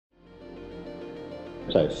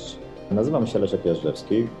Cześć, nazywam się Leszek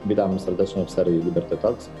Jażdżewski. Witam serdecznie w serii Liberty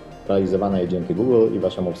Talks, realizowanej dzięki Google i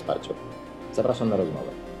Waszemu wsparciu. Zapraszam na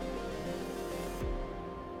rozmowę.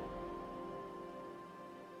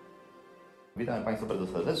 Witam Państwa bardzo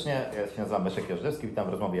serdecznie. Ja się nazywam Leszek Jażdżewski, witam w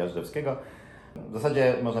Rozmowie Jażdżewskiego. W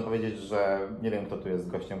zasadzie można powiedzieć, że nie wiem, kto tu jest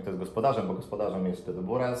gościem, kto jest gospodarzem, bo gospodarzem jest Piotr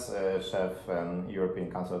Buras, szef European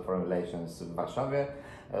Council of Foreign Relations w Warszawie,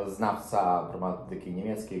 znawca problematyki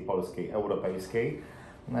niemieckiej, polskiej, europejskiej.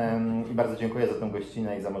 I bardzo dziękuję za tę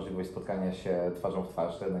gościnę i za możliwość spotkania się twarzą w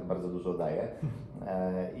twarz, to jednak bardzo dużo daje.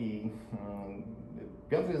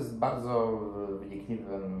 Piotr jest bardzo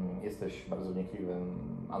wnikliwym, jesteś bardzo wnikliwym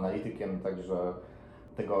analitykiem także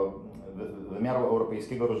tego wymiaru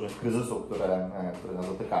europejskiego, różnych kryzysów, które nas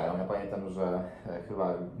dotykają. Ja pamiętam, że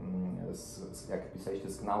chyba jak pisaliście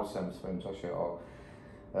z Knausem w swoim czasie o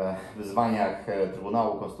wyzwaniach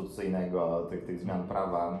Trybunału Konstytucyjnego, tych zmian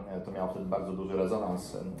prawa, to miało wtedy bardzo duży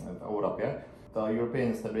rezonans w Europie. To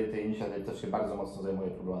European Stability Initiative też się bardzo mocno zajmuje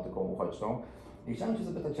problematyką uchodźczą. I chciałem Cię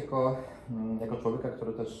zapytać jako człowieka,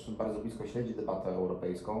 który też bardzo blisko śledzi debatę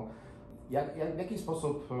europejską, w jaki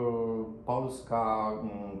sposób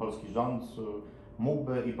polski rząd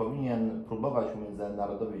mógłby i powinien próbować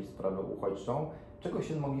umiędzynarodowić sprawę uchodźczą? Czego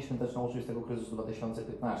się mogliśmy też nauczyć z tego kryzysu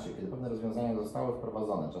 2015, kiedy pewne rozwiązania zostały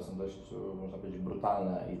wprowadzone, czasem dość, można powiedzieć,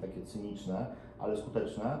 brutalne i takie cyniczne, ale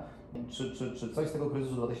skuteczne. Czy coś z tego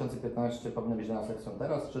kryzysu 2015 powinno być dla nas lekcją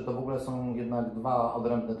teraz, czy to w ogóle są jednak dwa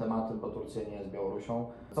odrębne tematy, bo Turcja nie jest Białorusią?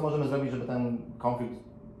 Co możemy zrobić, żeby ten konflikt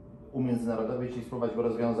umiędzynarodowić i spróbować go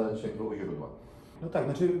rozwiązać jakby u źródła? No tak,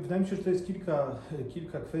 wydaje mi się, że to jest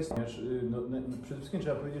kilka kwestii. Przede wszystkim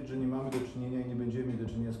trzeba powiedzieć, że nie mamy do czynienia i nie będziemy mieli do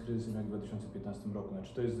czynienia z kryzysem jak w 2015 roku.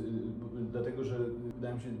 To jest dlatego, że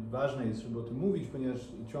wydaje mi się ważne jest, żeby o tym mówić, ponieważ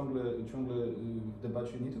ciągle w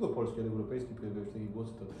debacie nie tylko polskiej, ale europejskiej pojawiają się takie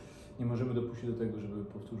głosy, to nie możemy dopuścić do tego, żeby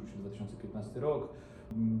powtórzył się 2015 rok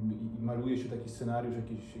i maluje się taki scenariusz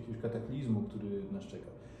jakiegoś kataklizmu, który nas czeka.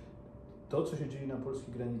 To, co się dzieje na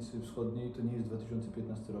polskiej granicy wschodniej, to nie jest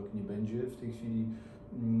 2015 rok, nie będzie. W tej chwili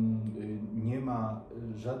nie ma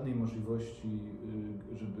żadnej możliwości,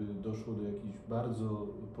 żeby doszło do jakichś bardzo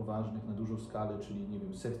poważnych, na dużą skalę, czyli nie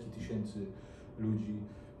wiem, setki tysięcy ludzi,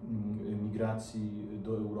 migracji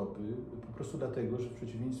do Europy, po prostu dlatego, że w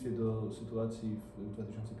przeciwieństwie do sytuacji w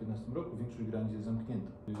 2015 roku większość granic jest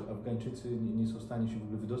zamknięta. Afgańczycy nie są w stanie się w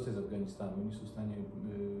ogóle wydostać z Afganistanu, nie są w stanie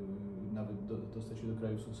nawet dostać się do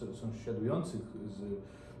krajów sąsiadujących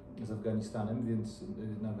z Afganistanem, więc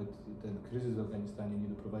nawet ten kryzys w Afganistanie nie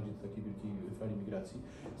doprowadzi do takiej wielkiej fali migracji.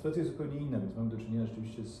 Sytuacja jest zupełnie inna, więc mamy do czynienia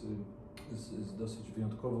rzeczywiście z dosyć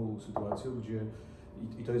wyjątkową sytuacją, gdzie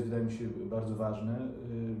i to jest, wydaje mi się, bardzo ważne,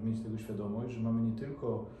 mieć tego świadomość, że mamy nie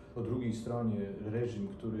tylko po drugiej stronie reżim,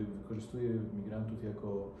 który wykorzystuje migrantów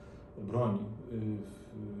jako broń i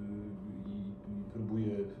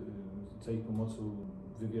próbuje za ich pomocą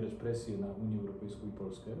wywierać presję na Unię Europejską i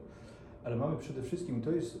Polskę, ale mamy przede wszystkim, i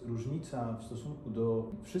to jest różnica w stosunku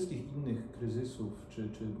do wszystkich innych kryzysów, czy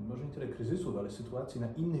może nie tyle kryzysów, ale sytuacji na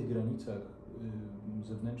innych granicach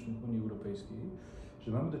zewnętrznych Unii Europejskiej,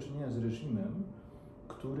 że mamy do czynienia z reżimem,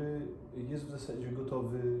 który jest w zasadzie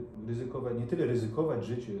gotowy ryzykować, nie tyle ryzykować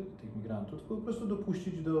życie tych migrantów, tylko po prostu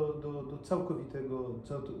dopuścić do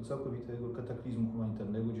całkowitego kataklizmu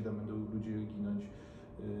humanitarnego, gdzie tam będą ludzie ginąć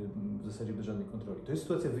w zasadzie bez żadnej kontroli. To jest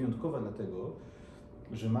sytuacja wyjątkowa dlatego,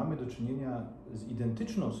 że mamy do czynienia z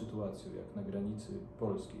identyczną sytuacją jak na granicy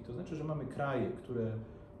polskiej. To znaczy, że mamy kraje, które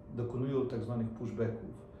dokonują tak zwanych pushbacków,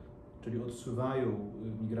 czyli odsuwają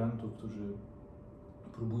migrantów, którzy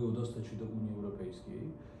próbują dostać się do Unii Europejskiej.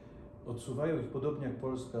 Odsuwają ich podobnie jak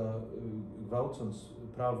Polska, gwałcąc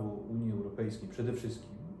prawo Unii Europejskiej przede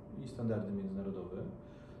wszystkim i standardy międzynarodowe.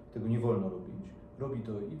 Tego nie wolno robić. Robi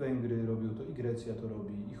to i Węgry, robią to i Grecja to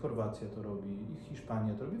robi, i Chorwacja to robi, i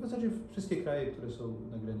Hiszpania to robi. W zasadzie wszystkie kraje, które są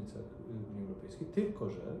na granicach Unii Europejskiej. Tylko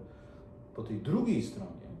że po tej drugiej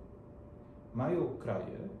stronie mają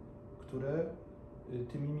kraje, które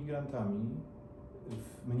tymi migrantami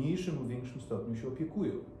w mniejszym lub większym stopniu się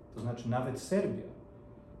opiekują. To znaczy nawet Serbia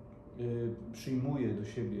przyjmuje do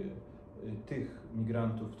siebie tych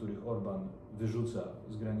migrantów, których Orban wyrzuca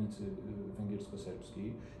z granicy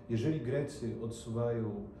węgiersko-serbskiej. Jeżeli Grecy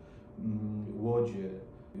odsuwają łodzie,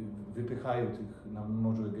 wypychają tych na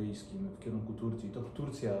Morzu Egejskim w kierunku Turcji, to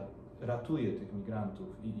Turcja ratuje tych migrantów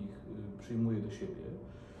i ich przyjmuje do siebie.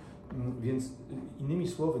 Więc innymi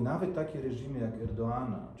słowy, nawet takie reżimy jak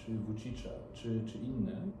Erdoana, czy Vučića, czy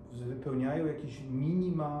inne, wypełniają jakieś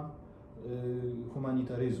minima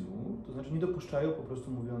humanitaryzmu, to znaczy nie dopuszczają, po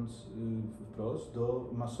prostu mówiąc wprost, do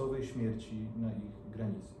masowej śmierci na ich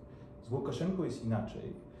granicy. Z Łukaszenką jest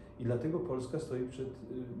inaczej I dlatego Polska stoi przed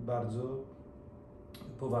bardzo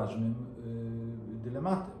poważnym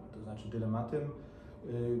dylematem. To znaczy dylematem,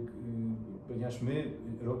 ponieważ my,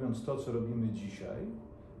 robiąc to, co robimy dzisiaj,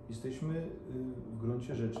 jesteśmy w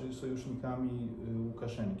gruncie rzeczy sojusznikami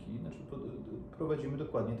Łukaszenki, znaczy prowadzimy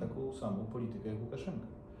dokładnie taką samą politykę jak Łukaszenka.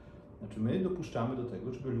 Znaczy my dopuszczamy do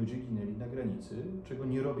tego, żeby ludzie ginęli na granicy, czego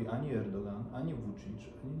nie robi ani Erdogan, ani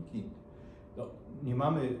Vučić, ani nikt inny. No, nie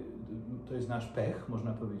mamy, to jest nasz pech,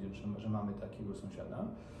 można powiedzieć, że mamy takiego sąsiada,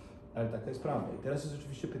 ale taka jest prawda. I teraz jest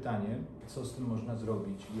oczywiście pytanie, co z tym można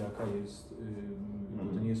zrobić i jaka jest,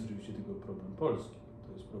 bo to nie jest oczywiście tylko problem polski,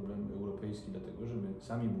 to jest problem europejski, dlatego że my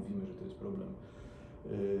sami mówimy, że to jest problem,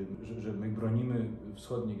 że my bronimy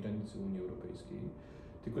wschodniej granicy Unii Europejskiej,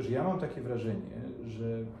 tylko że ja mam takie wrażenie,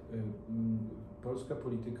 że polska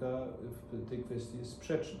polityka w tej kwestii jest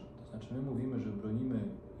sprzeczna. To znaczy my mówimy, że bronimy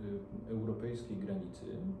europejskiej granicy,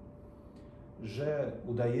 że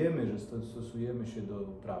udajemy, że stosujemy się do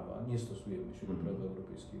prawa, nie stosujemy się do prawa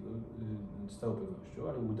europejskiego z całą pewnością,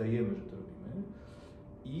 ale udajemy, że to robimy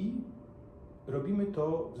i robimy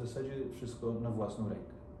to w zasadzie wszystko na własną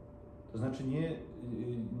rękę. To znaczy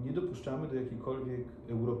nie dopuszczamy do jakiejkolwiek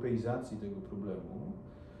europeizacji tego problemu.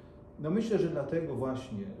 No myślę, że dlatego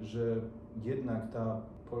właśnie, że jednak ta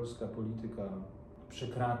polska polityka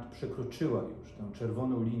przekroczyła już tę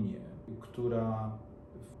czerwoną linię, która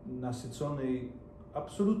w nasyconej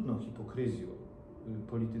absolutną hipokryzją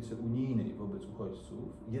polityce unijnej wobec uchodźców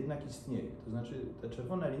jednak istnieje. To znaczy ta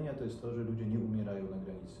czerwona linia to jest to, że ludzie nie umierają na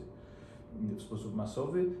granicy w sposób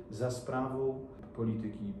masowy za sprawą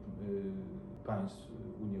polityki państw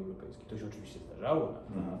Unii Europejskiej. To się oczywiście zdarzało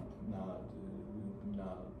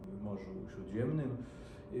na Morzu Śródziemnym.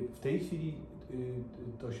 W tej chwili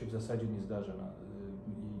to się w zasadzie nie zdarza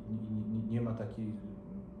i nie ma takiej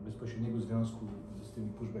bezpośredniego związku z tymi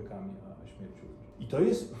pushbackami a śmiercią. I to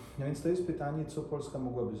jest, no więc to jest pytanie, co Polska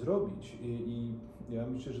mogłaby zrobić i ja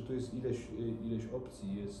myślę, że to jest ileś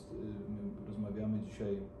opcji jest. My rozmawiamy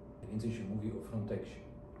dzisiaj, więcej się mówi o Frontexie.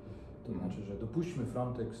 To znaczy, że dopuśćmy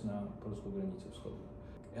Frontex na polską granicę wschodnią.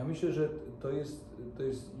 Ja myślę, że to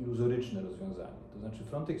jest iluzoryczne rozwiązanie. To znaczy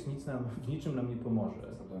Frontex w niczym nam nie pomoże.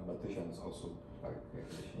 To chyba 1000 osób, tak?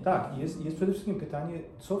 Tak, jest przede wszystkim pytanie,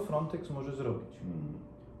 co Frontex może zrobić.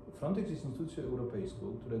 Frontex jest instytucją europejską,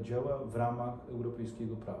 która działa w ramach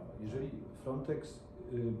europejskiego prawa. Jeżeli Frontex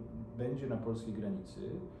będzie na polskiej granicy,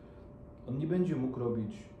 on nie będzie mógł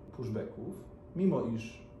robić pushbacków, mimo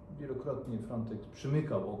iż wielokrotnie Frontex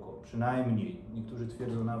przymykał oko, przynajmniej niektórzy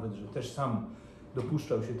twierdzą nawet, że też sam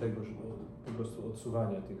dopuszczał się tego, że po prostu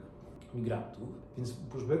odsuwania tych migrantów. Więc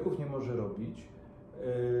pushbacków nie może robić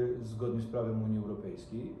zgodnie z prawem Unii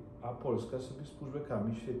Europejskiej, a Polska sobie z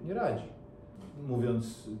pushbackami świetnie radzi.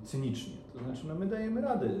 Mówiąc cynicznie, to znaczy no my dajemy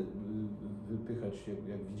radę wypychać,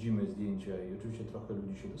 jak widzimy zdjęcia i oczywiście trochę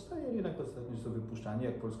ludzi się dostaje, ale jednak ostatnio są wypuszczani,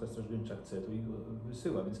 jak Polska Straż Graniczna chce, to ich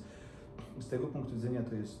wysyła, więc z tego punktu widzenia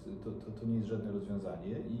to nie jest żadne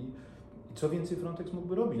rozwiązanie i co więcej Frontex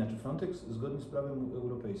mógłby robić? Znaczy Frontex zgodnie z prawem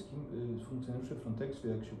europejskim, funkcjonariusze Frontexu,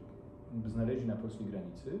 jak się znaleźli na polskiej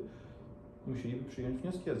granicy, musieliby przyjąć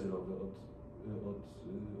wnioski azylowe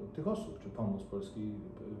od tych osób, czy pomóc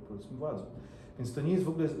polskim władzom. Więc to nie jest w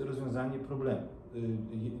ogóle rozwiązanie problemu.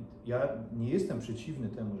 Ja nie jestem przeciwny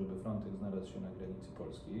temu, żeby Frontex znalazł się na granicy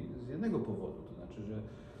polskiej z jednego powodu, to znaczy, że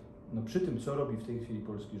no przy tym, co robi w tej chwili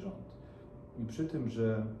polski rząd i przy tym,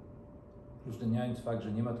 że uwzględniając fakt,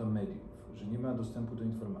 że nie ma tam mediów, że nie ma dostępu do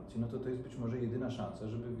informacji, no to jest być może jedyna szansa,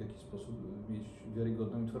 żeby w jakiś sposób mieć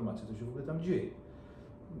wiarygodną informację, co się w ogóle tam dzieje.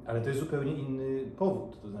 Ale to jest zupełnie inny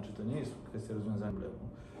powód, to znaczy to nie jest kwestia rozwiązania problemu,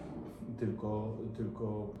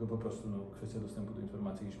 tylko po prostu kwestia dostępu do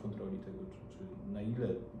informacji, jakiejś kontroli tego, czy na ile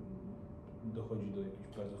dochodzi do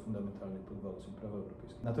jakichś bardzo fundamentalnych pogwałceń prawa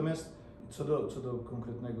europejskiego. Natomiast co do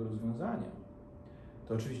konkretnego rozwiązania,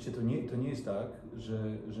 to oczywiście to nie jest tak,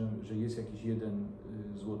 że jest jakiś jeden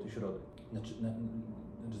złoty środek. Znaczy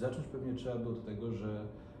zacząć pewnie trzeba było od tego, że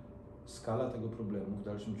skala tego problemu w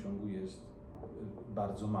dalszym ciągu jest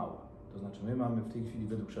bardzo mała. To znaczy my mamy w tej chwili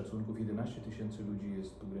według szacunków 11 000 ludzi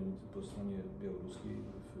jest po granicy, po stronie białoruskiej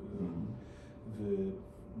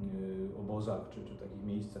w obozach czy takich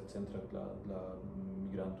miejscach, centrach dla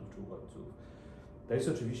migrantów czy uchodźców. To jest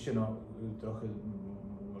oczywiście trochę,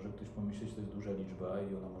 może ktoś pomyśleć, to jest duża liczba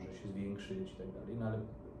i ona może się zwiększyć i tak dalej, no ale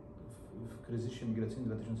w kryzysie migracyjnym w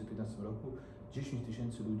 2015 roku 10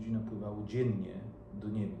 000 ludzi napływało dziennie do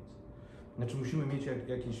Niemiec. Znaczy musimy mieć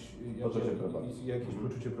jakieś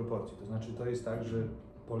poczucie proporcji. To znaczy to jest tak, że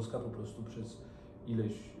Polska po prostu przez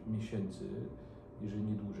ileś miesięcy, jeżeli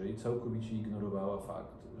nie dłużej, całkowicie ignorowała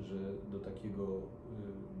fakt, że do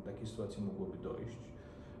takiej sytuacji mogłoby dojść.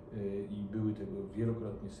 i były tego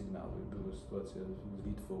wielokrotnie sygnały. Była sytuacja z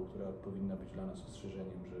Litwą, która powinna być dla nas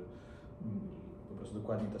ostrzeżeniem, że po prostu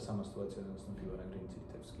dokładnie ta sama sytuacja nastąpiła na granicy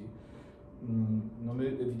litewskiej. No my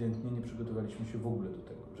ewidentnie nie przygotowaliśmy się w ogóle do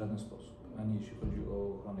tego, w żaden sposób. Ani jeśli chodzi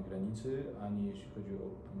o ochronę granicy, ani jeśli chodzi o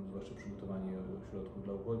zwłaszcza przygotowanie ośrodków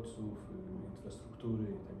dla uchodźców, infrastruktury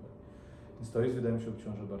itd. Więc to jest, wydaje mi się,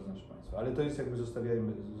 obciąża bardzo nasze państwo. Ale to jest jakby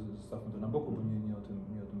zostawmy to na boku, bo nie o tym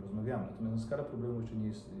rozmawiamy. Natomiast skala problemu jeszcze nie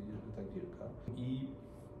jest tak wielka. I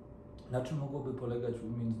na czym mogłoby polegać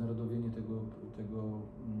umiędzynarodowienie tego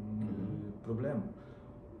problemu?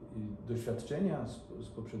 Doświadczenia z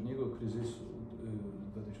poprzedniego kryzysu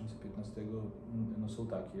 2015 no, są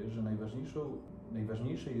takie, że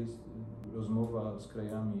najważniejsze jest rozmowa z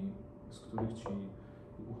krajami, z których ci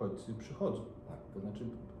uchodźcy przychodzą. To znaczy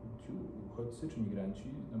ci uchodźcy czy migranci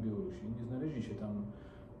na Białorusi nie znaleźli się tam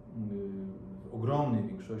w ogromnej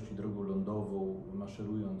większości drogą lądową,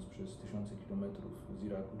 maszerując przez tysiące kilometrów z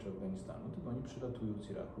Iraku czy Afganistanu, tylko oni przylatują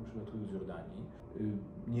z Iraku, przylatują z Jordanii.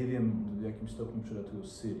 Nie wiem, w jakim stopniu przylatują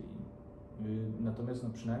z Syrii. Natomiast no,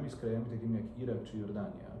 przynajmniej z krajami takimi jak Irak czy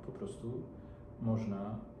Jordania po prostu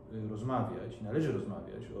można rozmawiać, należy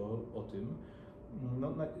rozmawiać o tym,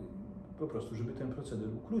 no, po prostu, żeby ten proceder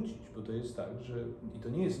ukrócić, bo to jest tak, że i to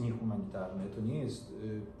nie jest niehumanitarne, to nie jest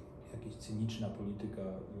jakaś cyniczna polityka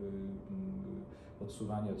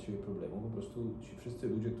odsuwania od siebie problemu, po prostu ci wszyscy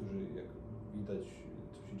ludzie, którzy, jak widać,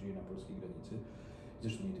 co się dzieje na polskiej granicy,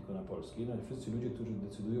 zresztą nie tylko na polskiej, no ale wszyscy ludzie, którzy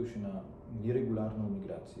decydują się na nieregularną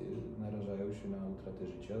migrację, narażają się na utratę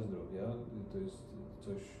życia, zdrowia, to jest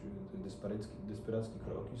coś, to jest desperacki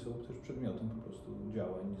krok i są też przedmiotem po prostu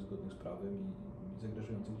działań niezgodnych z prawem i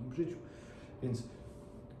zagrażających im życiu. Więc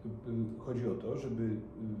chodzi o to, żeby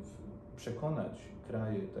przekonać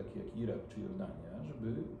kraje takie jak Irak czy Jordania,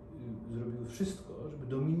 żeby zrobiły wszystko, żeby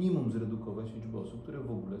do minimum zredukować liczbę osób, które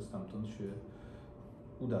w ogóle stamtąd się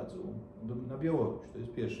udadzą na Białoruś. To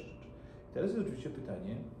jest pierwsza rzecz. Teraz jest oczywiście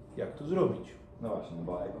pytanie, jak to zrobić? No właśnie,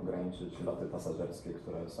 bo jak ograniczyć loty pasażerskie,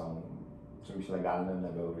 które są czymś legalnym,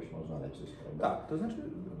 na Białoruś można lecieć, prawda? Tak, to znaczy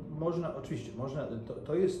można, oczywiście, można,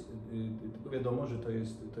 to jest, tylko wiadomo, że to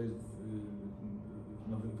jest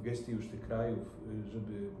w gestii już tych krajów,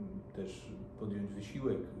 żeby też podjąć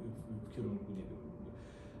wysiłek w kierunku, nie wiem,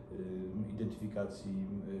 identyfikacji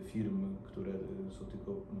firm, które są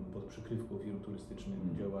tylko pod przykrywką firm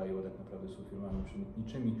turystycznych działają, a tak naprawdę są firmami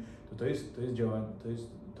przemytniczymi,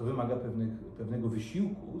 to wymaga pewnego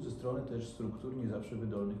wysiłku ze strony też struktur nie zawsze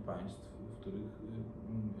wydolnych państw, w których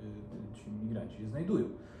ci migranci się znajdują.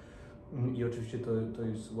 I oczywiście to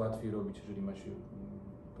jest łatwiej robić, jeżeli ma się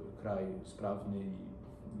kraj sprawny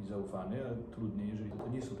i zaufany, a trudniej, jeżeli to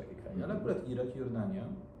nie są takie kraje. Ale akurat Irak i Jordania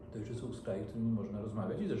to jeszcze są z krajów, z którymi można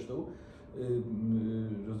rozmawiać i zresztą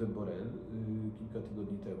Josep Borrell kilka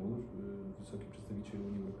tygodni temu, wysoki przedstawiciel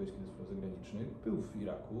Unii Europejskiej do spraw zagranicznych, był w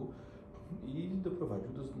Iraku i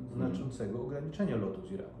doprowadził do znaczącego ograniczenia lotów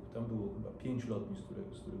z Iraku. Tam było chyba 5 lotnisk,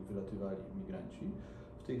 z których wylatywali migranci.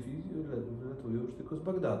 W tej chwili wylatują już tylko z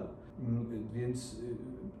Bagdadu, więc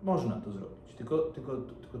można to zrobić. Tylko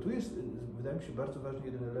tu jest, wydaje mi się, bardzo ważny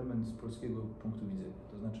jeden element z polskiego punktu widzenia.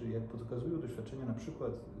 To znaczy, jak pokazują doświadczenia na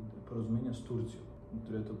przykład porozumienia z Turcją,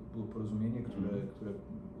 które to było porozumienie, które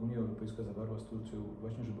Unia Europejska zawarła z Turcją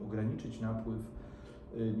właśnie, żeby ograniczyć napływ,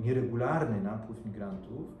 nieregularny napływ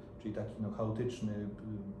migrantów, czyli taki chaotyczny,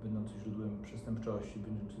 będący źródłem przestępczości,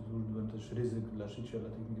 będący źródłem też ryzyk dla życia dla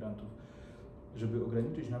tych migrantów. Żeby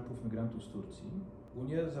ograniczyć napływ migrantów z Turcji,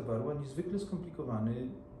 Unia zawarła niezwykle skomplikowane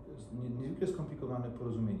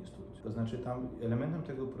porozumienie z Turcją. To znaczy tam elementem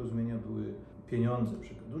tego porozumienia były pieniądze,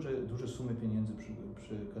 duże sumy pieniędzy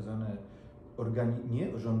przekazane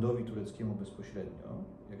nie rządowi tureckiemu bezpośrednio,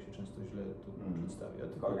 jak się często źle to przedstawia,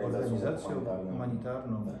 tylko organizacją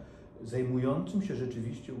humanitarną zajmującym się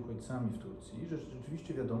rzeczywiście uchodźcami w Turcji, że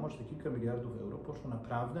rzeczywiście wiadomo, że te kilka miliardów euro poszło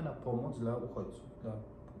naprawdę na pomoc dla uchodźców, dla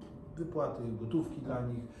wypłaty gotówki dla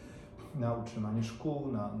nich, na utrzymanie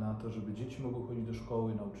szkół, na to, żeby dzieci mogły chodzić do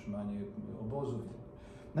szkoły, na utrzymanie obozów.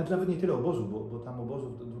 Znaczy nawet nie tyle obozów, bo tam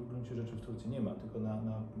obozów w gruncie rzeczy w Turcji nie ma, tylko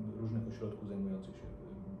na różnych ośrodków zajmujących się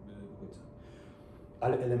uchodźcami.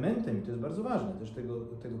 Ale elementem, i to jest bardzo ważne, też tego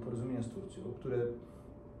porozumienia z Turcją,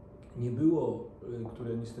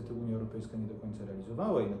 które niestety Unia Europejska nie do końca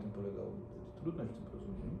realizowała i na tym polegała trudność w tym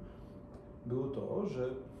porozumieniu, było to, że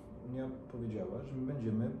Unia powiedziała, że my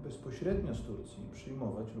będziemy bezpośrednio z Turcji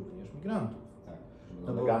przyjmować również migrantów. Tak,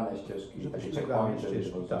 legalne ścieżki, legalne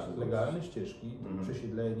ścieżki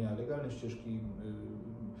przesiedlenia, legalne ścieżki,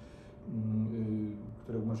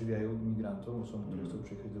 które umożliwiają migrantom, osobom, które chcą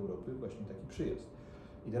przyjechać do Europy, właśnie taki przyjazd.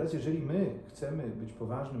 I teraz, jeżeli my chcemy być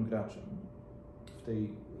poważnym graczem w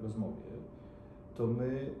tej rozmowie,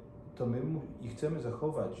 to my i chcemy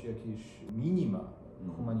zachować jakieś minima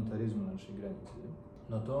humanitaryzmu na naszej granicy,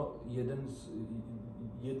 no to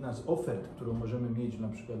jedna z ofert, którą możemy mieć na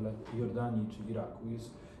przykład dla Jordanii czy Iraku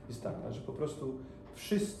jest taka, że po prostu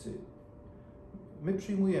my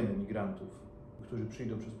przyjmujemy migrantów, którzy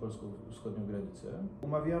przyjdą przez polską wschodnią granicę.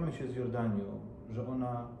 Umawiamy się z Jordanią, że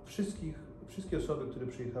wszystkie osoby, które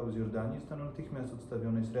przyjechały z Jordanii, zostaną natychmiast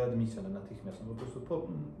odstawione, jest readmisja natychmiast, po prostu po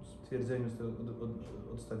stwierdzeniu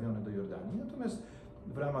odstawione do Jordanii. Natomiast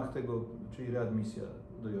w ramach tego, czyli readmisja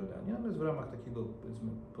do Jordanii, natomiast w ramach takiego, powiedzmy,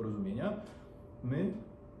 porozumienia, my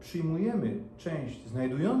przyjmujemy część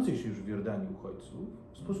znajdujących się już w Jordanii uchodźców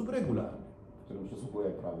w sposób regularny.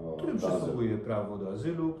 Którym przysługuje prawo do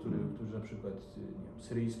azylu, którzy na przykład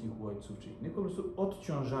syryjskich uchodźców czy innych, po prostu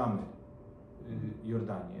odciążamy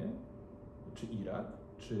Jordanię, czy Irak,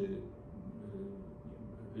 czy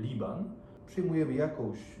Liban. Przyjmujemy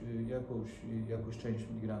jakąś część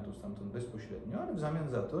migrantów stamtąd bezpośrednio, ale w zamian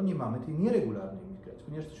za to nie mamy tej nieregularnej migracji,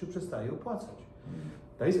 ponieważ to się przestaje opłacać.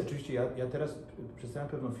 To jest oczywiście, ja teraz przedstawiam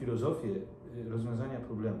pewną filozofię rozwiązania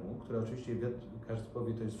problemu, która oczywiście, każdy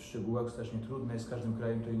powie, to jest w szczegółach strasznie trudne, z każdym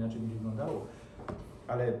krajem to inaczej będzie wyglądało,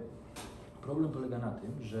 ale problem polega na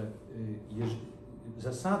tym, że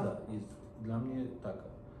zasada jest dla mnie taka: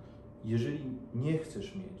 jeżeli nie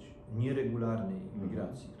chcesz mieć nieregularnej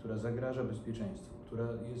migracji, która zagraża bezpieczeństwu, która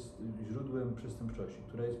jest źródłem przestępczości,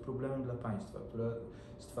 która jest problemem dla państwa, która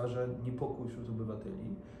stwarza niepokój wśród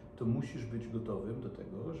obywateli, to musisz być gotowym do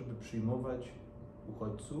tego, żeby przyjmować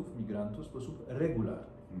uchodźców, migrantów w sposób regularny.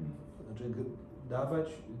 To znaczy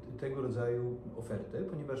dawać tego rodzaju ofertę,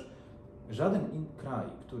 ponieważ żaden kraj,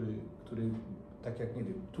 który tak jak, nie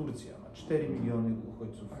wiem, Turcja ma 4 miliony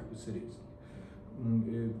uchodźców syryjskich,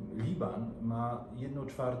 Liban ma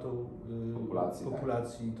 1/4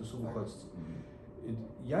 populacji, to są uchodźcy.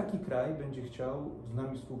 Jaki kraj będzie chciał z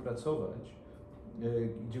nami współpracować,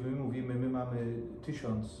 gdzie my mówimy, my mamy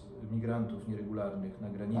 1000 migrantów nieregularnych na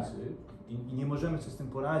granicy i nie możemy sobie z tym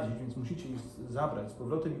poradzić, więc musicie ich zabrać z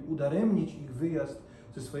powrotem i udaremnić ich wyjazd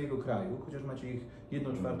ze swojego kraju, chociaż macie ich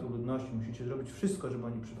 1/4 ludności, musicie zrobić wszystko, żeby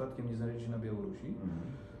oni przypadkiem nie znaleźli się na Białorusi.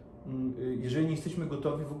 Jeżeli nie jesteśmy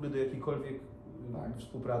gotowi w ogóle do jakiejkolwiek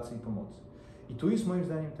współpracy i pomocy. I tu jest moim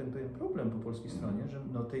zdaniem ten pewien problem po polskiej stronie, że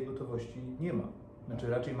tej gotowości nie ma. Znaczy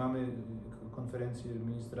raczej mamy konferencję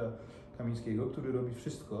ministra Kamińskiego, który robi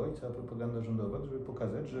wszystko i cała propaganda rządowa, żeby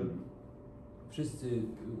pokazać, że wszyscy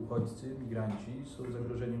uchodźcy, migranci są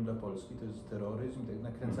zagrożeniem dla Polski, to jest terroryzm,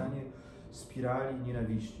 nakręcanie spirali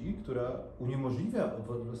nienawiści, która uniemożliwia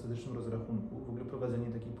w ostatecznym rozrachunku w ogóle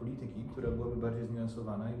prowadzenie takiej polityki, która byłaby bardziej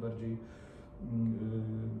zniuansowana i bardziej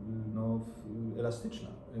elastyczna,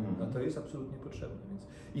 a to jest absolutnie potrzebne. Więc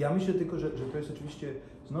ja myślę tylko, że to jest oczywiście,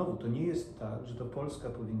 znowu, to nie jest tak, że to Polska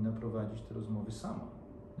powinna prowadzić te rozmowy sama.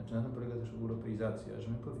 Znaczy na tym polega też europeizacja,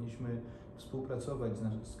 że my powinniśmy współpracować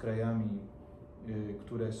z krajami,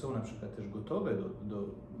 które są na przykład też gotowe do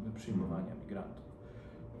przyjmowania migrantów.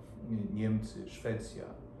 Niemcy, Szwecja,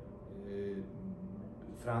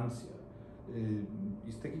 Francja.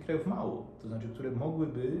 Jest takich krajów mało, to znaczy, które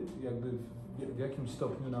mogłyby jakby w jakimś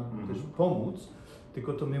stopniu nam też pomóc,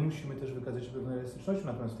 tylko to my musimy też wykazać się pewną elastycznością,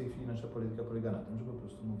 natomiast w tej chwili nasza polityka polega na tym, że po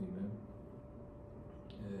prostu mówimy,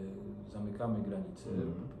 zamykamy granice,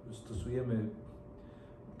 stosujemy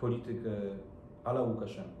politykę à la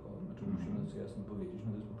Łukaszenko, znaczy musimy to jasno powiedzieć,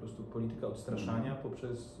 no to jest po prostu polityka odstraszania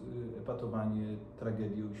poprzez epatowanie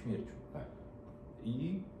tragedią i śmiercią.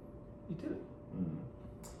 I tyle.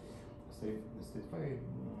 Z tej Twojej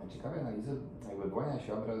ciekawej analizy jakby wyłania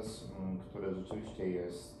się obraz, który rzeczywiście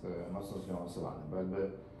jest mocno zniuansowany, bo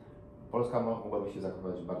jakby Polska mogłaby się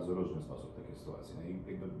zachować w bardzo różny sposób w takiej sytuacji. No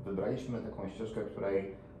i jakby wybraliśmy taką ścieżkę,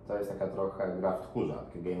 której to jest taka trochę gra w tchórza,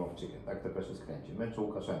 takie game of chicken, tak? To pierwszy skręci. My czy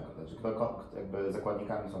Łukaszenko, znaczy jakby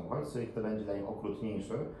zakładnikami są uchodźcy i kto będzie dla nich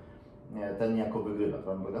okrutniejszy, ten niejako wygrywa.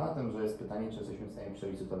 Problem polega na tym, że jest pytanie, czy jesteśmy w stanie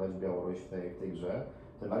przelicytować Białoruś w tej grze.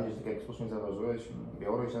 Tym bardziej, że tak jak słusznie zauważyłeś,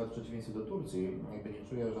 Białoruś nawet w przeciwieństwie do Turcji jakby nie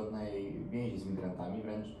czuje żadnej więzi z migrantami,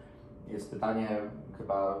 wręcz jest pytanie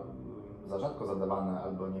chyba za rzadko zadawane,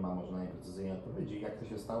 albo nie ma może na nie precyzyjnej odpowiedzi, jak to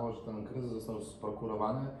się stało, że ten kryzys został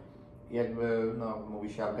sprokurowany. Jakby,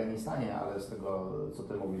 mówi się o Afganistanie, ale z tego, co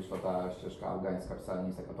Ty mówisz, to ta ścieżka afgańska wcale nie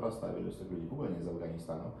jest taka prosta, wielu z tych ludzi w ogóle nie jest z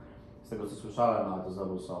Afganistanu. Z tego, co słyszałem, ale to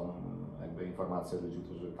znowu są jakby informacje od ludzi,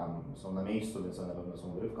 którzy tam są na miejscu, więc one na pewno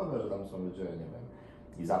są wyrywkowe, że tam są ludzie, nie wiem,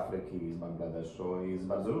 i z Afryki, i z Bangladeszu, i z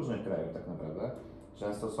bardzo różnych krajów tak naprawdę.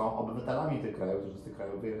 Często są obywatelami tych krajów, którzy z tych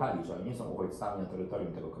krajów wyjechali, że oni nie są uchodźcami na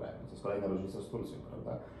terytorium tego kraju. To jest kolejna różnica z Turcją,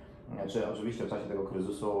 prawda? Czy oczywiście w czasie tego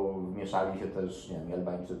kryzysu wmieszali się też, nie wiem,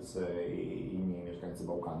 Albańczycy i inni mieszkańcy granicy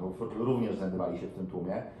Bałkanów, również znajdowali się w tym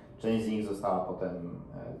tłumie. Część z nich została potem,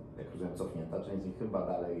 jak rozumiem, cofnięta, część z nich chyba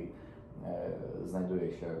dalej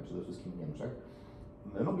znajduje się przede wszystkim w Niemczech.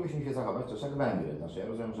 My moglibyśmy się zachować też jak Węgry. Znaczy, ja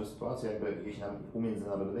rozumiem, że sytuacja jeśli nam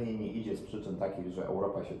umiędzynarodowienie nie idzie z przyczyn takich, że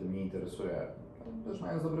Europa się tym nie interesuje, też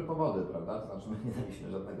mając dobre powody, prawda? To znaczy, my nie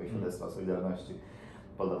daliśmy żadnego świadectwa solidarności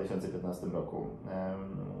po 2015 roku,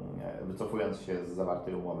 wycofując się z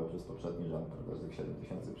zawartej umowy przez poprzedni rząd, prawda, że tych 7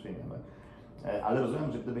 000 przyjmiemy. Ale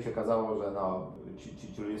rozumiem, że gdyby się okazało, że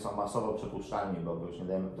ci ludzie są masowo przepuszczani, bo już nie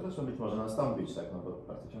dajemy, to zresztą być może nastąpić, tak, no bo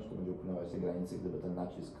bardzo ciężko będzie upilnować te granice, gdyby ten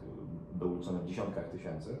nacisk był liczony w dziesiątkach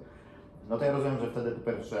tysięcy. No to ja rozumiem, że wtedy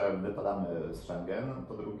po pierwsze wypadamy z Schengen,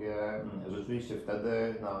 po drugie rzeczywiście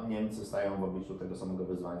wtedy Niemcy stają w obliczu tego samego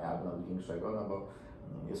wyzwania, albo nawet większego, no bo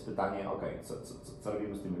jest pytanie, co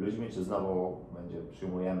robimy z tymi ludźmi, czy znowu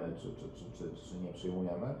przyjmujemy, czy nie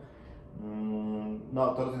przyjmujemy.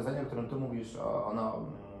 No to rozwiązanie, o którym tu mówisz,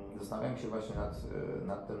 zastanawiam się właśnie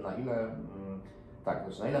nad tym, na ile,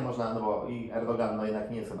 na ile można, no bo i Erdogan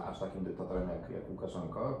jednak nie jest chyba aż takim dyktatorem jak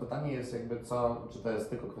Łukaszenko. Pytanie jest czy to jest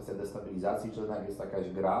tylko kwestia destabilizacji, czy jednak jest jakaś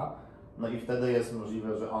gra, no i wtedy jest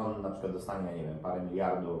możliwe, że on na przykład dostanie, nie wiem, parę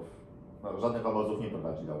miliardów, żadnych obozów nie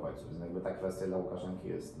prowadzi dla uchodźców, więc ta kwestia dla Łukaszenki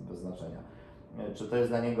jest bez znaczenia. Czy to jest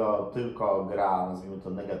dla niego tylko gra, nazwijmy to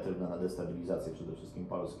negatywna, na destabilizację przede wszystkim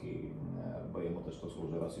Polski, bo jemu też to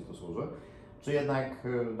służy, Rosji to służy, czy jednak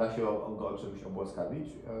da się go o czymś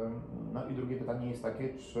obłaskawić? No i drugie pytanie jest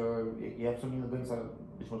takie, czy ja w sumie nie do końca,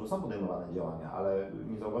 być może są podejmowane działania, ale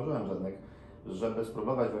nie zauważyłem żadnych, żeby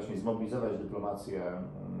spróbować właśnie zmobilizować dyplomację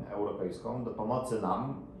europejską do pomocy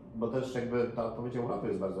nam, bo też ta odpowiedź Europy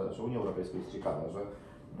jest Unii Europejskiej jest ciekawa, że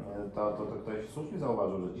to ktoś słusznie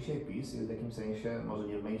zauważył, że dzisiaj PiS jest w jakimś sensie, może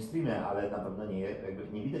nie w mainstreamie, ale na pewno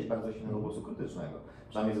nie widać bardzo silnego głosu krytycznego,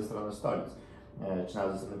 przynajmniej ze strony stolic, czy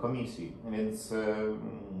nawet ze strony komisji, więc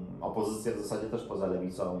opozycja w zasadzie też poza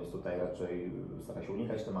lewicą jest tutaj raczej, stara się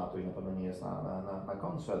unikać tematu i na pewno nie jest na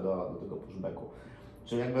kontrze do tego pushbacku.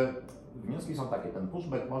 Czyli wnioski są takie, ten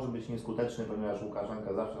pushback może być nieskuteczny, ponieważ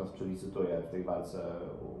Łukaszenka zawsze nas przelicytuje w tej walce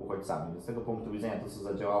uchodźcami, więc z tego punktu widzenia to, co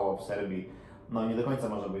zadziałało w Serbii, nie do końca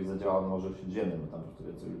może być zadziałało na Morzu Śródziemnym, bo tam po prostu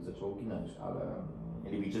więcej ludzi zaczęło ginąć, ale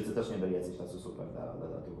Libijczycy też nie byli jacyś tacy super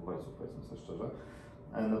dla tych uchodźców, powiedzmy sobie szczerze.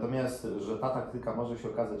 Natomiast, że ta taktyka może się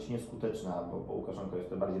okazać nieskuteczna, bo Łukaszenko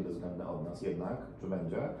jest bardziej bezwzględny od nas jednak, czy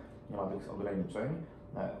będzie, nie ma tych ograniczeń.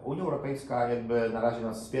 Unia Europejska na razie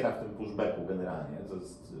nas wspiera w tym pushbacku generalnie, co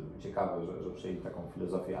jest ciekawe, że przyjęli taką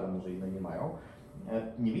filozofię, ale może inne nie mają.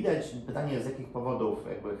 Nie widać, pytanie z jakich powodów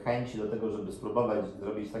chęci do tego, żeby spróbować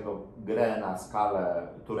zrobić z tego grę na skalę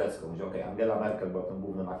turecką, gdzie Angela Merkel była tym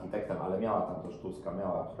głównym architektem, ale miała tam też Tuska,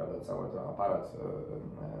 miała cały ten aparat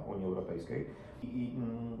Unii Europejskiej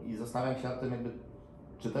i zastanawiam się nad tym,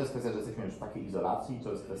 czy to jest kwestia, że jesteśmy już w takiej izolacji, czy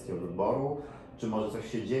to jest kwestia wyboru, czy może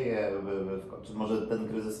coś się dzieje, czy może ten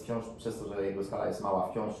kryzys wciąż, przez to, że jego skala jest mała,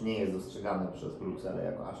 wciąż nie jest dostrzegany przez Brukselę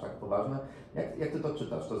jako aż tak poważny. Jak Ty to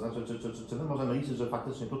czytasz? To znaczy, czy my możemy liczyć, że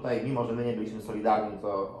faktycznie tutaj, mimo że my nie byliśmy solidarni,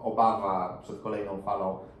 to obawa przed kolejną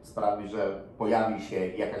falą sprawi, że pojawi się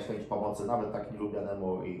jakaś chęć pomocy, nawet tak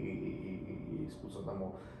nielubianemu i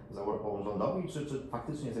skłóconemu z Europą rządowi, czy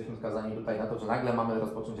faktycznie jesteśmy skazani tutaj na to, że nagle mamy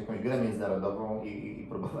rozpocząć jakąś grę międzynarodową i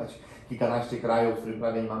próbować kilkanaście krajów, z którymi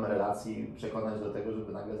prawie nie mamy relacji, przekonać do tego,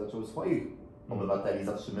 żeby nagle zaczęły swoich obywateli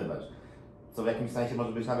zatrzymywać. Co w jakimś sensie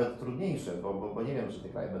może być nawet trudniejsze, bo nie wiem, czy te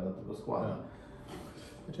kraje będą tego skłonne.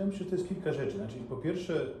 Ja myślę, że to jest kilka rzeczy. Znaczy, po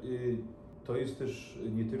pierwsze, to jest też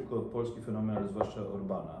nie tylko polski fenomen, ale zwłaszcza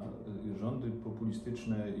Orbana. Rządy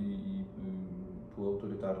populistyczne i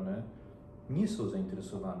półautorytarne nie są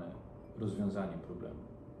zainteresowane rozwiązaniem problemu.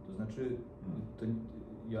 To znaczy,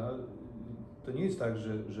 to nie jest tak,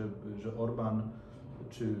 że Orban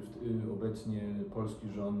czy obecnie polski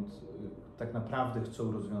rząd tak naprawdę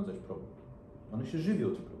chcą rozwiązać problem. One się żywią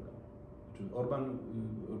tym problemem.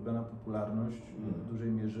 Orbana popularność w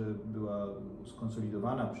dużej mierze była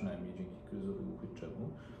skonsolidowana przynajmniej dzięki kryzysowi uchodźczemu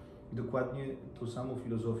i dokładnie tą samą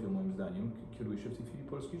filozofią, moim zdaniem, kieruje się w tej chwili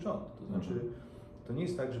polski rząd. To znaczy, to nie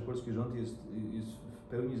jest tak, że polski rząd jest w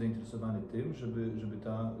pełni zainteresowany tym, żeby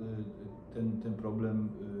ten problem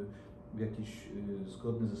w jakiś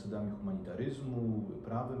zgodny z zasadami humanitaryzmu,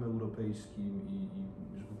 prawem europejskim i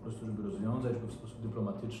że po prostu, żeby rozwiązać go w sposób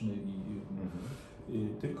dyplomatyczny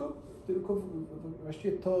tylko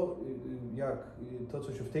właściwie to,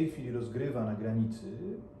 co się w tej chwili rozgrywa na granicy,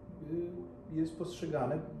 jest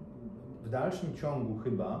postrzegane w dalszym ciągu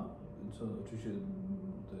chyba, co oczywiście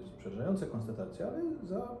to jest przerażająca konstatacja, ale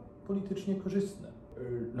za politycznie korzystne.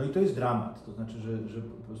 No i to jest dramat, to znaczy, że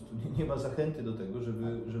po prostu nie ma zachęty do tego,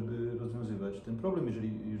 żeby rozwiązywać ten problem,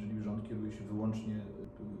 jeżeli rząd kieruje się wyłącznie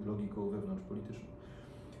logiką wewnątrzpolityczną.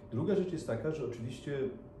 Druga rzecz jest taka, że oczywiście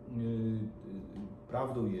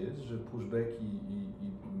prawdą jest, że pushback i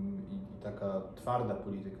taka twarda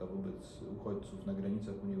polityka wobec uchodźców na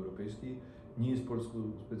granicach Unii Europejskiej nie jest polską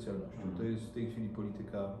specjalnością. To jest w tej chwili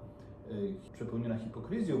polityka przepełniona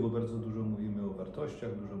hipokryzją, bo bardzo dużo mówimy o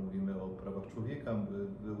wartościach, dużo mówimy o prawach człowieka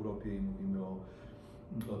w Europie i mówimy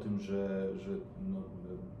o tym, że no,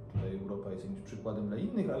 tutaj Europa jest jakimś przykładem dla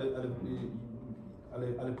innych,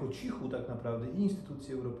 ale po cichu tak naprawdę i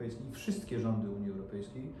instytucje europejskie, i wszystkie rządy Unii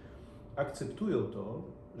Europejskiej akceptują to,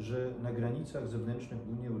 że na granicach zewnętrznych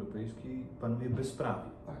Unii Europejskiej panuje bezprawie.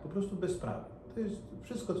 Po prostu bezprawie. To jest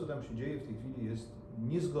wszystko, co tam się dzieje w tej chwili, jest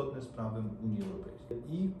niezgodne z prawem Unii Europejskiej.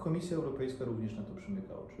 I Komisja Europejska również na to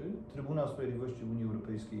przymyka oczy. Trybunał Sprawiedliwości Unii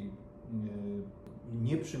Europejskiej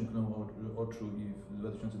nie przymknął oczu i w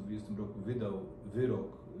 2020 roku wydał wyrok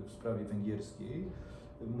w sprawie węgierskiej,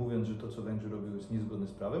 mówiąc, że to, co Węgrzy robią, jest niezgodne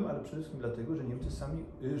z prawem, ale przede wszystkim dlatego, że Niemcy sami,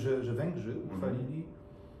 że Węgrzy uchwalili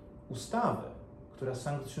ustawę, która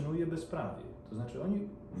sankcjonuje bezprawie. To znaczy oni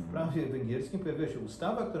w prawie węgierskim pojawia się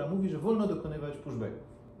ustawa, która mówi, że wolno dokonywać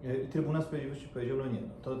pushbacków. I Trybunał Sprawiedliwości powiedział, no nie,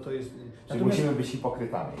 no to jest... Czyli musimy być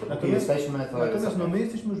hipokrytami. Natomiast my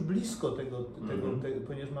jesteśmy już blisko tego,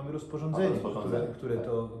 ponieważ mamy rozporządzenie,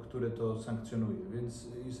 które to sankcjonuje, więc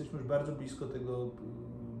jesteśmy już bardzo blisko tego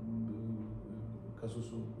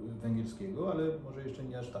kasusu węgierskiego, ale może jeszcze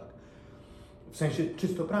nie aż tak. W sensie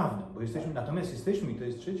czysto prawnym, bo jesteśmy, i to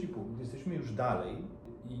jest trzeci punkt, jesteśmy już dalej,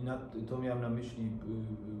 i to miałem na myśli,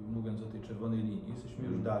 mówiąc o tej czerwonej linii, jesteśmy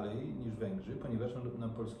już dalej niż Węgrzy, ponieważ na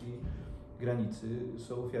polskiej granicy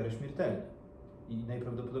są ofiary śmiertelne. I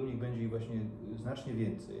najprawdopodobniej będzie ich właśnie znacznie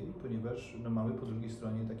więcej, ponieważ mamy po drugiej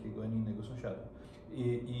stronie takiego, a nie innego sąsiada.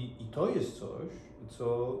 I to jest coś,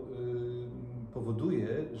 co powoduje,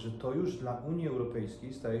 że to już dla Unii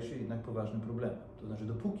Europejskiej staje się jednak poważnym problemem. To znaczy,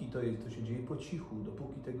 dopóki to się dzieje po cichu,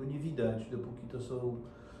 dopóki tego nie widać, dopóki to są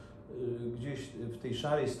gdzieś w tej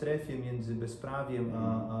szarej strefie między bezprawiem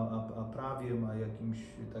a prawiem, a jakimś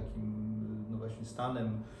takim no właśnie stanem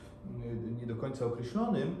nie do końca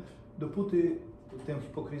określonym, dopóty tę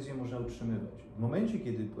hipokryzję można utrzymywać. W momencie,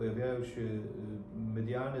 kiedy pojawiają się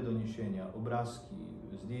medialne doniesienia, obrazki,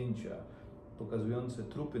 zdjęcia pokazujące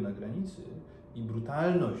trupy na granicy i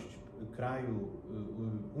brutalność kraju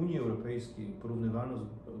Unii Europejskiej porównywalną z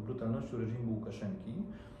brutalnością reżimu Łukaszenki,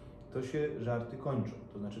 to się żarty kończą.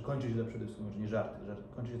 To znaczy kończy się przede wszystkim, może nie żarty,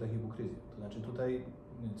 kończy się ta hipokryzja. To znaczy tutaj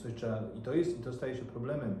coś trzeba, i to staje się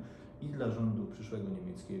problemem i dla rządu przyszłego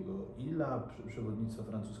niemieckiego, i dla przewodnictwa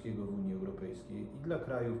francuskiego w Unii Europejskiej, i dla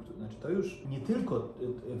krajów, znaczy to już nie tylko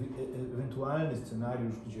ewentualny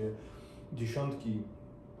scenariusz, gdzie dziesiątki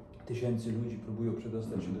tysięcy ludzi próbują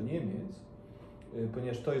przedostać się do Niemiec,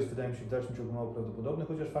 ponieważ to jest, wydaje mi się, w dalszym ciągu mało prawdopodobne,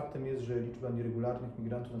 chociaż faktem jest, że liczba nieregularnych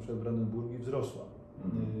migrantów, na przykład w Brandenburgii, wzrosła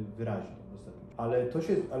wyraźnie w ostatnim.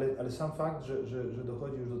 Ale sam fakt, że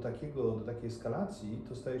dochodzi już do takiej eskalacji,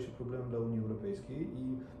 to staje się problemem dla Unii Europejskiej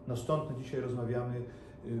i no stąd dzisiaj rozmawiamy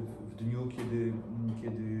w dniu,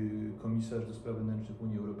 kiedy komisarz do spraw wewnętrznych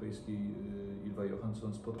Unii Europejskiej Ylva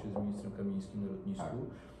Johansson spotka się z ministrem Kamińskim na lotnisku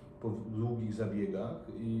po długich zabiegach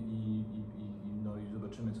i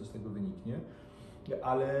zobaczymy, co z tego wyniknie.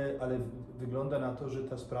 Ale wygląda na to, że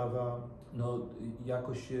ta sprawa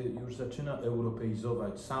jakoś się już zaczyna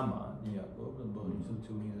europeizować sama niejako, bo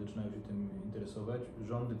instytucje unijne zaczynają się tym interesować,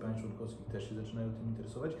 rządy państw członkowskich też się zaczynają tym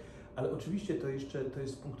interesować, ale oczywiście to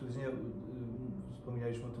jest z punktu widzenia,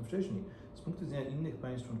 wspominaliśmy o tym wcześniej, z punktu widzenia innych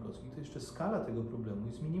państw członkowskich, to jeszcze skala tego problemu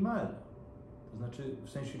jest minimalna, to znaczy w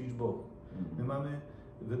sensie liczbowym. My mamy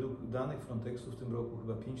według danych Frontexu w tym roku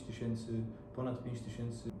chyba ponad 5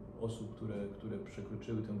 tysięcy osób, które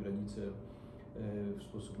przekroczyły tę granicę w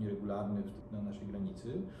sposób nieregularny na naszej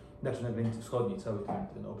granicy, znaczy na granicy wschodniej, cały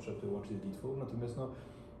ten obszar, który łączy z Litwą, natomiast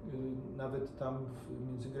nawet tam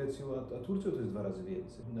między Grecją a Turcją to jest 2 razy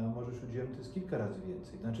więcej, na Morzu Śródziemnym to jest kilka razy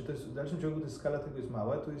więcej. Znaczy to jest, w dalszym ciągu skala tego jest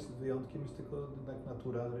mała, to jest wyjątkiem, jest tylko jednak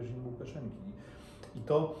natura reżimu Łukaszenki.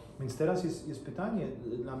 Więc teraz jest pytanie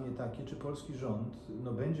dla mnie takie, czy polski rząd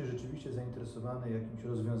będzie rzeczywiście zainteresowany jakimś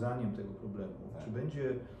rozwiązaniem tego problemu, czy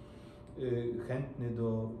będzie chętny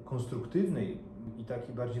do konstruktywnej i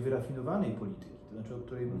takiej bardziej wyrafinowanej polityki, to znaczy o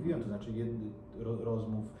której mówiłem, to znaczy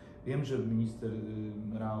rozmów. Wiem, że minister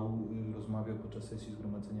Rau rozmawiał podczas sesji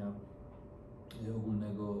Zgromadzenia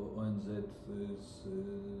Ogólnego ONZ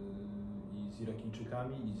i z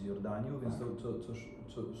Irakijczykami, i z Jordanią, więc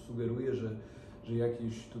co sugeruje, że że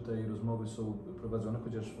jakieś tutaj rozmowy są prowadzone,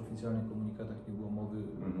 chociaż w oficjalnych komunikatach nie było mowy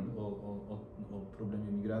o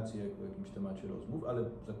problemie migracji jako jakimś temacie rozmów, ale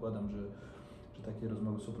zakładam, że takie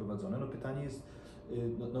rozmowy są prowadzone. No pytanie jest,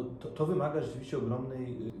 to wymaga rzeczywiście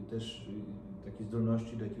ogromnej też takiej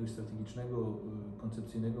zdolności do jakiegoś strategicznego,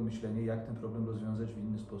 koncepcyjnego myślenia, jak ten problem rozwiązać w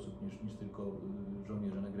inny sposób niż tylko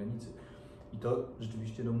żołnierze na granicy. I to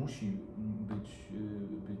rzeczywiście musi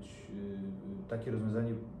być takiego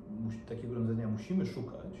rozwiązania musimy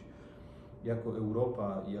szukać jako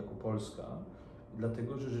Europa i jako Polska,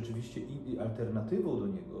 dlatego że rzeczywiście alternatywą do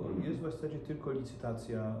niego jest w zasadzie tylko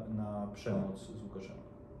licytacja na przemoc z Łukaszenką.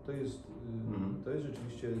 To jest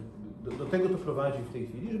rzeczywiście, do tego to prowadzi w tej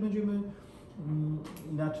chwili, że będziemy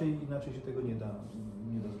inaczej się tego nie da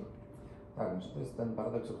zrobić. Tak, to jest ten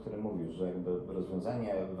paradoks, o którym mówisz, że jakby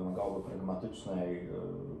rozwiązanie wymagałoby pragmatycznej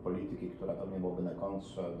polityki, która pewnie byłaby na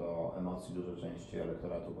kontrze do emocji dużej części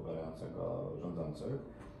elektoratu popierającego rządzących.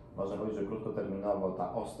 Można powiedzieć, że krótkoterminowo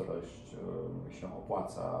ta ostrość się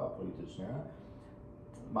opłaca politycznie.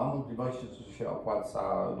 Mam wątpliwości, czy się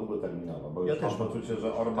opłaca długoterminowo, bo już mam poczucie,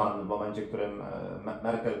 że Orban w momencie, w którym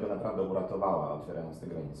Merkel go naprawdę uratowała, otwierając te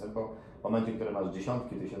granice, bo w momencie, w którym masz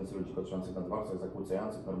dziesiątki tysięcy ludzi koczących na dworcach,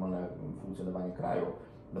 zakłócających normalne funkcjonowanie kraju,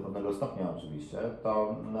 do pewnego stopnia oczywiście,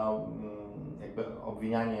 to jakby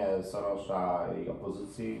obwinianie Sorosza i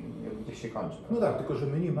opozycji gdzieś się kończy. No tak, tylko że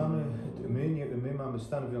my mamy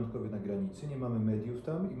stan wyjątkowy na granicy, nie mamy mediów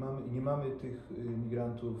tam i nie mamy tych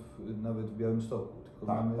migrantów nawet w Białymstoku.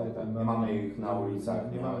 Tylko mamy ich na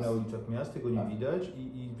ulicach. Nie mamy na ulicach miast, tego nie widać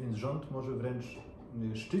więc rząd może wręcz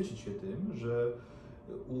szczycić się tym, że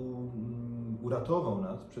uratował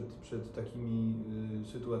nas przed takimi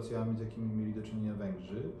sytuacjami, z jakimi mieli do czynienia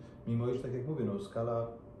Węgrzy, mimo iż, tak jak mówię, skala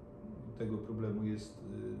tego problemu jest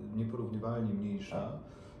nieporównywalnie mniejsza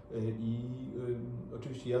i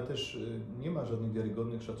oczywiście ja też nie ma żadnych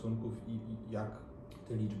wiarygodnych szacunków jak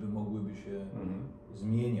te liczby mogłyby się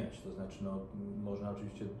zmieniać, to znaczy można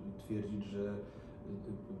oczywiście twierdzić, że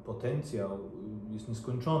potencjał jest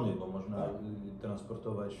nieskończony, bo można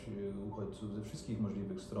transportować uchodźców ze wszystkich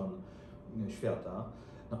możliwych stron świata,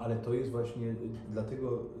 ale to jest właśnie,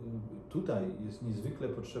 dlatego tutaj jest niezwykle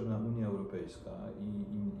potrzebna Unia Europejska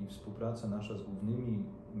i współpraca nasza z głównymi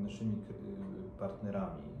naszymi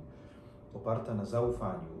partnerami, oparta na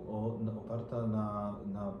zaufaniu, oparta na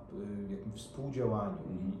jakimś współdziałaniu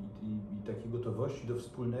i takiej gotowości do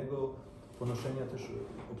wspólnego ponoszenia też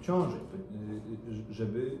obciążeń,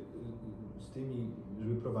 żeby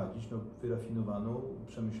prowadzić wyrafinowaną,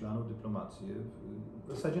 przemyślaną dyplomację w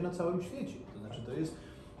zasadzie na całym świecie. To znaczy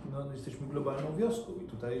jesteśmy globalną wioską i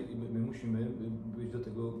tutaj my musimy być do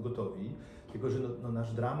tego gotowi, tylko że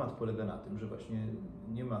nasz dramat polega na tym, że właśnie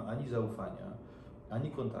nie ma ani zaufania,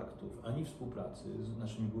 ani kontaktów, ani współpracy z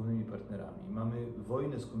naszymi głównymi partnerami. Mamy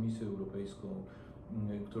wojnę z Komisją Europejską,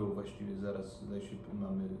 którą właściwie zaraz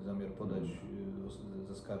mamy zamiar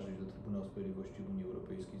zaskarżyć do Trybunału Sprawiedliwości Unii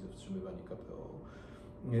Europejskiej za wstrzymywanie KPO.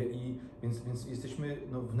 Więc jesteśmy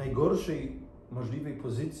w najgorszej możliwej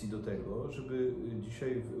pozycji do tego, żeby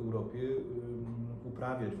dzisiaj w Europie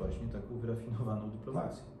uprawiać właśnie taką wyrafinowaną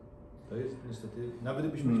dyplomację. To jest niestety, nawet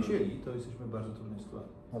gdybyśmy chcieli, to jesteśmy w bardzo trudnej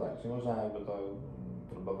sytuacji. No tak, czyli można to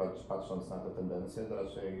próbować, patrząc na te tendencje, to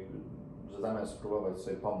raczej, że zamiast spróbować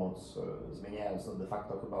sobie pomóc, zmieniając de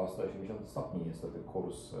facto chyba o 180 stopni niestety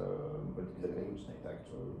kurs polityki zagranicznej, tak?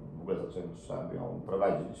 Czy w ogóle trzeba by ją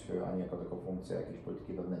prowadzić, a nie jako taką funkcję jakiejś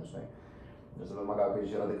polityki wewnętrznej, że wymaga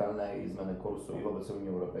jakiejś radykalnej zmiany kursu i wobec Unii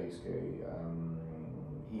Europejskiej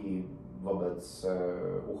i wobec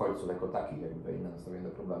uchodźców jako takich, jakby inne nastawienie do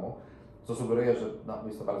problemu. Co sugeruje, że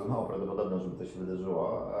jest to bardzo mało prawdopodobne, żeby to się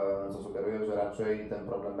wydarzyło, co sugeruje, że raczej ten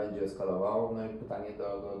problem będzie eskalował. No i pytanie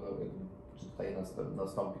czy tutaj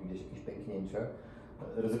nastąpi gdzieś jakieś pęknięcie.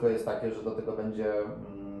 Ryzyko jest takie, że do tego będzie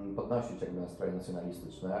podnosić jakby nastroje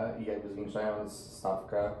nacjonalistyczne i jakby zwiększając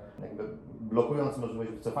stawkę, jakby blokując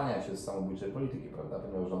możliwość wycofania się z samobójczej polityki, prawda?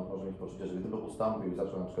 Ponieważ rząd może mieć poczucie, że gdyby ustąpił i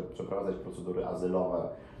zaczął na przykład przeprowadzać procedury azylowe,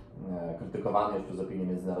 krytykowany już przez opinię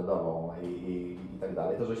międzynarodową i tak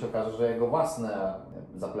dalej, to że się okaże, że jego własne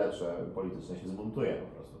zaplecze polityczne się zbuntuje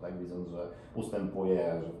po prostu, tak? Widząc, że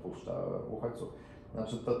ustępuje, że wpuszcza uchodźców.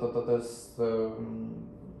 Znaczy to jest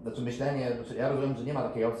myślenie, ja rozumiem, że nie ma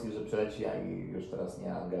takiej opcji, że przyleci już teraz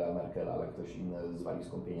nie Angela Merkel, ale ktoś inny z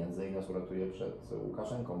walizką pieniędzy i nas uratuje przed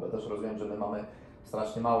Łukaszenką, bo też rozumiem, że my mamy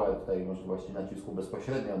strasznie małe tutaj możliwości nacisku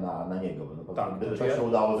bezpośrednio na niego, bo gdyby to się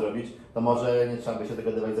udało zrobić, to może nie trzeba by się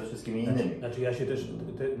dogadywać ze wszystkimi innymi.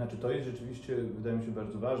 To jest rzeczywiście, wydaje mi się,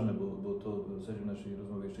 bardzo ważne, bo to w zasadzie w naszej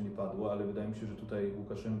rozmowie jeszcze nie padło, ale wydaje mi się, że tutaj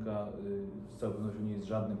Łukaszenka z całą pewnością nie jest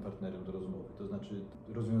żadnym partnerem do rozmowy. To znaczy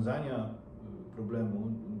rozwiązania problemu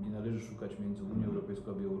nie należy szukać między Unią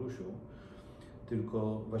Europejską a Białorusią,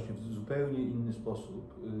 tylko właśnie w zupełnie inny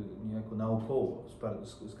sposób, niejako naokoło,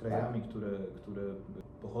 z krajami, które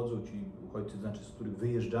pochodzą ci uchodźcy, to znaczy z których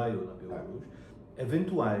wyjeżdżają na Białoruś,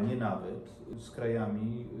 ewentualnie nawet z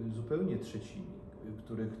krajami zupełnie trzecimi,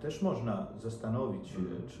 których też można zastanowić się,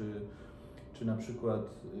 czy na przykład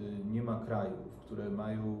nie ma krajów, które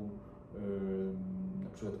mają, na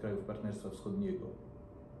przykład krajów Partnerstwa Wschodniego,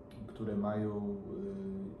 które mają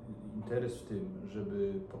interes w tym,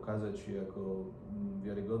 żeby pokazać się jako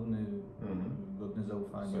wiarygodny, godny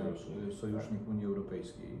zaufania sojusznik Unii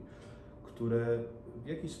Europejskiej, które w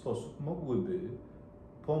jakiś sposób mogłyby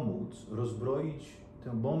pomóc rozbroić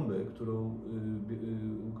tę bombę, którą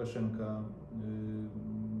Łukaszenka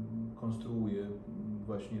konstruuje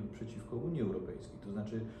właśnie przeciwko Unii Europejskiej. To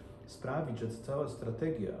znaczy sprawić, że cała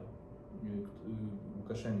strategia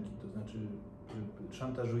Łukaszenki, to znaczy, że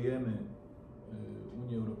szantażujemy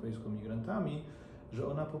Unię Europejską migrantami, że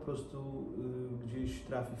ona po prostu gdzieś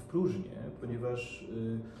trafi w próżnię, ponieważ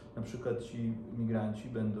na przykład ci migranci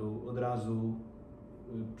będą od razu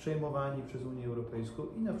przejmowani przez Unię Europejską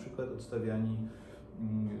i na przykład odstawiani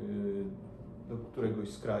do któregoś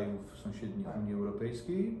z krajów sąsiednich Unii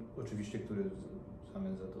Europejskiej, oczywiście, który w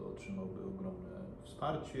zamian za to otrzymałby ogromne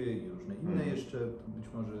wsparcie i różne inne jeszcze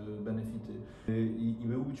być może benefity i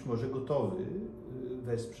był być może gotowy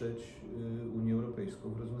wesprzeć Unię Europejską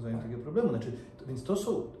w rozwiązaniu tego problemu. Więc to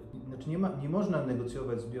są, nie można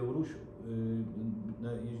negocjować z Białorusią.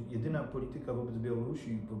 Jedyna polityka wobec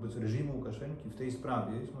Białorusi, wobec reżimu Łukaszenki w tej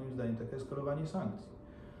sprawie jest moim zdaniem takie eskalowanie sankcji.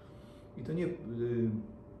 I to nie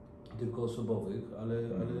tylko osobowych,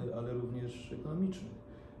 ale również ekonomicznych.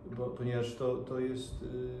 Ponieważ to jest,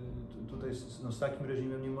 tutaj z takim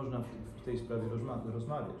reżimem nie można w tej sprawie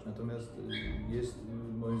rozmawiać. Natomiast jest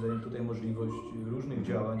moim zdaniem tutaj możliwość różnych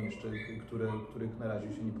działań jeszcze, których na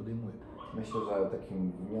razie się nie podejmuje. Myślę, że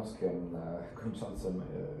takim wnioskiem kończącym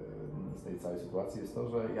z tej całej sytuacji jest to,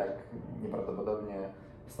 że jak nieprawdopodobnie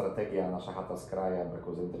strategia nasza chata z kraja,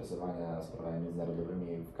 braku zainteresowania sprawami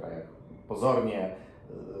międzynarodowymi w krajach pozornie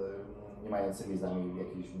nie mającymi z nami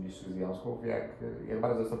jakichś bliższych związków, jak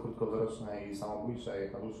bardzo jest to krótkowzroczne i samobójcze,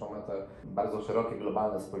 jak na dłuższą metę bardzo szerokie,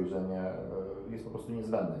 globalne spojrzenie jest po prostu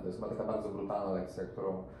niezbędne. To jest chyba taka bardzo brutalna lekcja,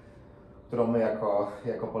 którą my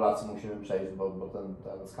jako Polacy musimy przejść, bo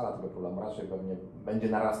ta skala tego problemu raczej pewnie będzie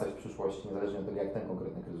narastać w przyszłości, niezależnie od tego, jak ten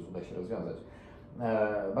konkretny kryzys uda się rozwiązać.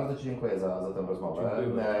 Bardzo Ci dziękuję za tę rozmowę.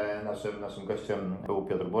 Naszym gościem był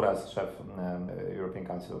Piotr Buras, szef European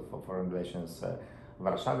Council for Foreign Relations w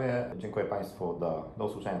Warszawie. Dziękuję Państwu, do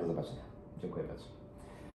usłyszenia, do zobaczenia. Dziękuję bardzo.